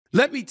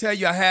Let me tell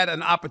you, I had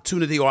an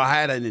opportunity, or I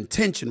had an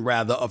intention,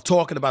 rather, of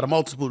talking about a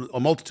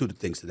multitude of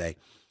things today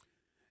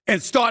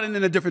and starting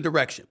in a different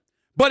direction.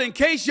 But in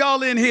case y'all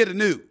didn't hear the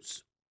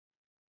news,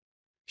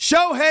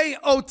 Shohei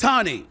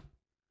Ohtani,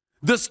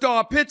 the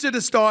star pitcher,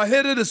 the star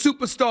hitter, the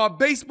superstar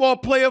baseball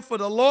player for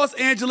the Los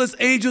Angeles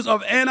Angels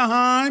of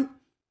Anaheim,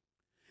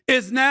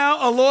 is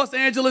now a Los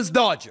Angeles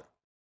Dodger.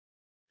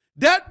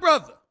 That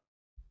brother,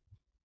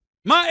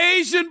 my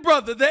Asian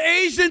brother, the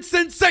Asian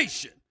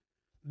sensation,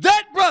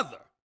 that brother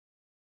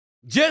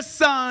just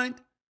signed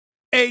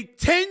a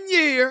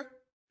 10-year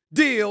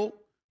deal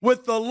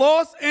with the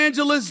Los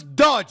Angeles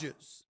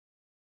Dodgers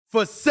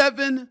for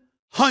 $700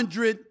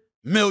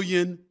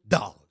 million.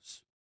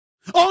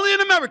 Only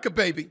in America,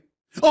 baby.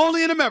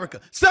 Only in America.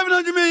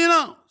 $700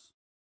 million.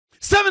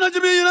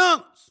 $700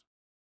 million.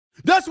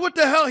 That's what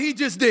the hell he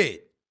just did.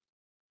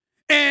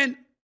 And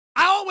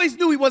I always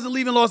knew he wasn't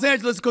leaving Los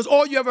Angeles because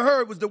all you ever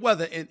heard was the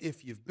weather. And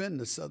if you've been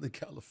to Southern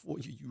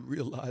California, you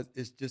realize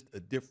it's just a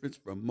difference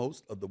from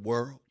most of the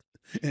world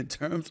in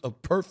terms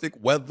of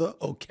perfect weather,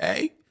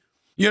 okay?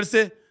 You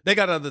understand? They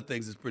got other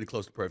things that's pretty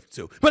close to perfect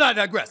too. But I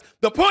digress.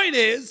 The point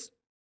is,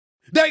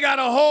 they got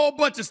a whole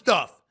bunch of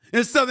stuff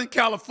in Southern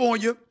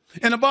California.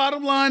 And the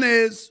bottom line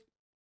is,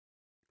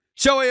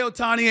 Shohei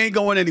Ohtani ain't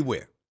going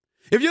anywhere.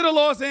 If you're the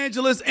Los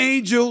Angeles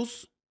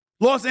Angels,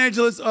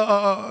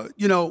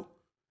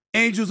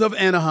 Angels of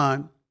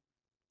Anaheim,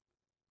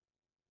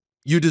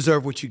 you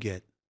deserve what you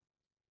get.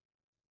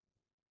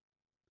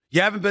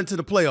 You haven't been to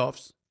the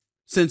playoffs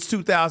since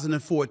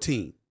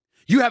 2014.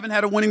 You haven't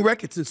had a winning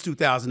record since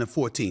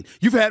 2014.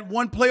 You've had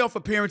one playoff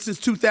appearance since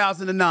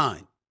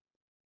 2009.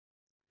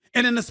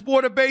 And in the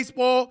sport of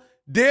baseball,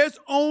 there's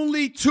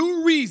only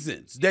two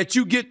reasons that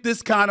you get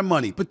this kind of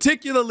money,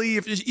 particularly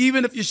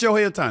even if you're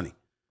Shohei Ohtani.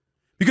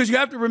 Because you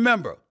have to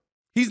remember,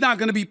 he's not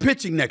going to be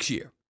pitching next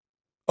year,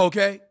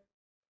 okay?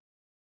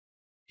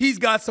 He's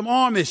got some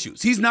arm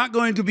issues. He's not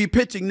going to be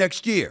pitching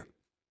next year.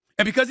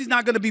 And because he's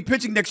not going to be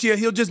pitching next year,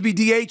 he'll just be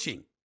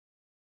DHing.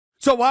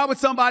 So why would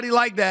somebody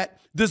like that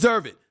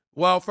deserve it?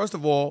 Well, first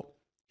of all,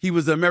 he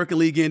was the American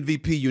League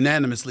MVP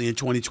unanimously in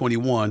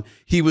 2021.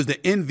 He was the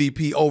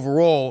MVP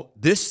overall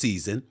this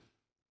season.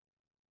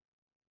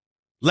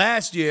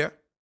 Last year,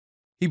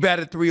 he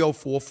batted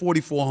 .304,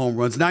 44 home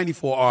runs,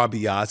 94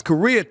 RBIs,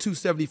 career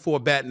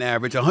 .274 batting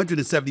average,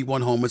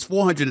 171 homers,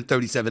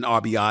 437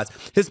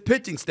 RBIs. His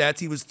pitching stats,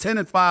 he was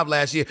 10-5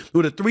 last year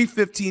with a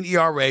 .315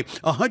 ERA,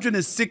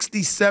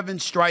 167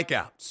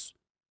 strikeouts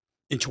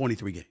in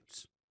 23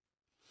 games.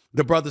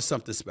 The brother's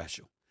something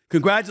special.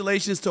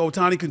 Congratulations to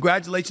Ohtani.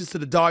 Congratulations to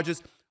the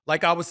Dodgers.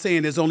 Like I was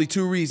saying, there's only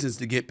two reasons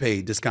to get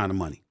paid this kind of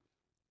money.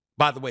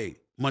 By the way,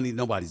 money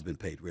nobody's been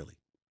paid, really.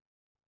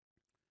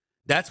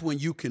 That's when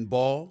you can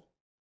ball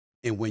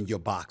and win your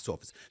box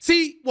office.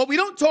 See, what we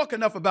don't talk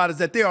enough about is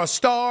that there are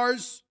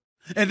stars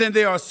and then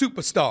there are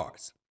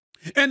superstars.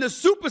 And the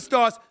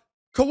superstars,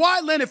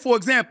 Kawhi Leonard, for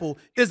example,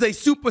 is a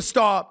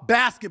superstar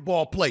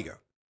basketball player.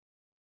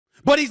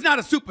 But he's not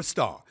a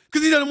superstar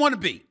because he doesn't want to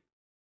be.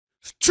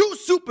 True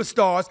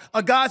superstars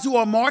are guys who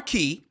are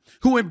marquee,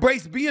 who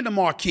embrace being the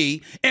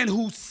marquee, and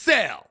who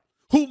sell,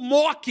 who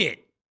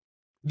market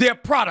their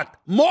product,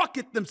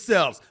 market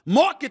themselves,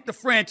 market the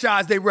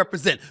franchise they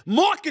represent,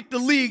 market the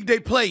league they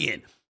play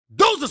in.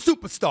 Those are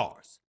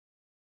superstars.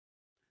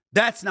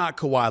 That's not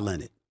Kawhi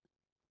Leonard.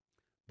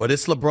 But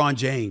it's LeBron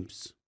James.